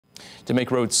To make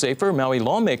roads safer, Maui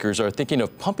lawmakers are thinking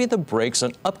of pumping the brakes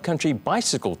on upcountry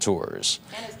bicycle tours.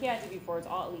 And as KITV4's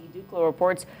Ali Duklo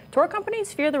reports, tour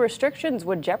companies fear the restrictions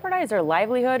would jeopardize their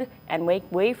livelihood and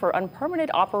make way for unpermitted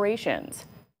operations.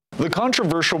 The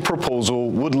controversial proposal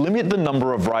would limit the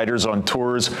number of riders on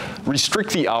tours,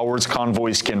 restrict the hours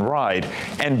convoys can ride,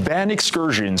 and ban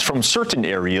excursions from certain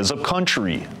areas of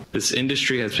country. This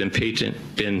industry has been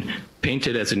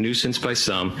painted as a nuisance by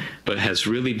some, but has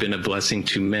really been a blessing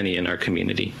to many in our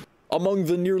community. Among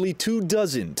the nearly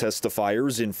 24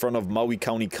 testifiers in front of Maui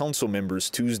County Council members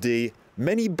Tuesday,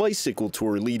 many bicycle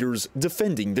tour leaders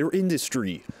defending their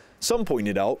industry. Some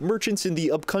pointed out merchants in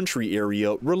the upcountry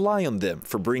area rely on them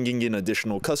for bringing in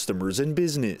additional customers and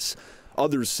business.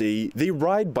 Others say they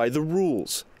ride by the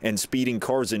rules, and speeding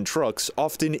cars and trucks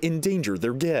often endanger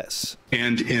their guests.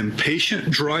 And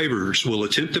impatient drivers will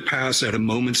attempt to pass at a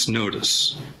moment's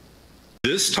notice.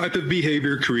 This type of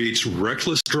behavior creates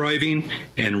reckless driving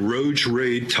and road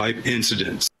rage type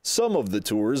incidents. Some of the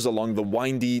tours along the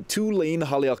windy 2-lane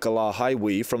Haleakala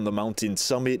Highway from the mountain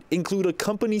summit include a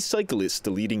company cyclist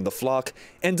leading the flock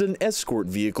and an escort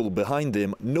vehicle behind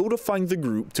them notifying the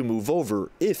group to move over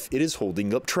if it is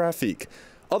holding up traffic.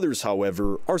 Others,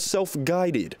 however, are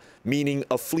self-guided, meaning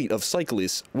a fleet of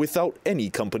cyclists without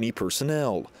any company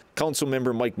personnel.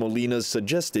 Councilmember Mike Molina's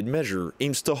suggested measure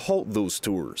aims to halt those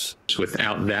tours.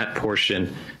 Without that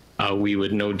portion, we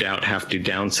would no doubt have to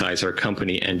downsize our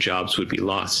company and jobs would be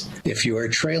lost. If you are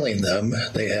trailing them,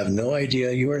 they have no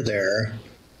idea you are there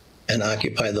and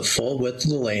occupy the full width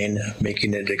of the lane,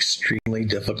 making it extremely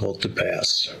difficult to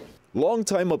pass.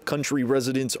 Longtime upcountry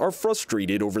residents are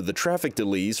frustrated over the traffic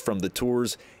delays from the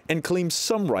tours and claim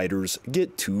some riders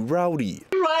get too rowdy.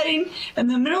 Riding in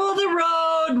the middle of the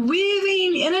road,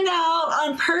 weaving in and out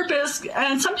on purpose,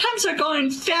 and sometimes they're going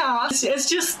fast. It's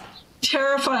just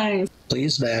terrifying.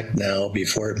 Please act now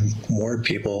before more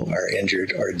people are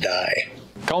injured or die.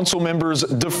 Council members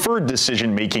deferred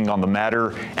decision-making on the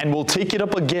matter and will take it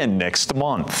up again next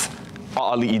month.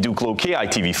 Ali Duklo,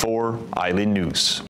 KITV4 Island News.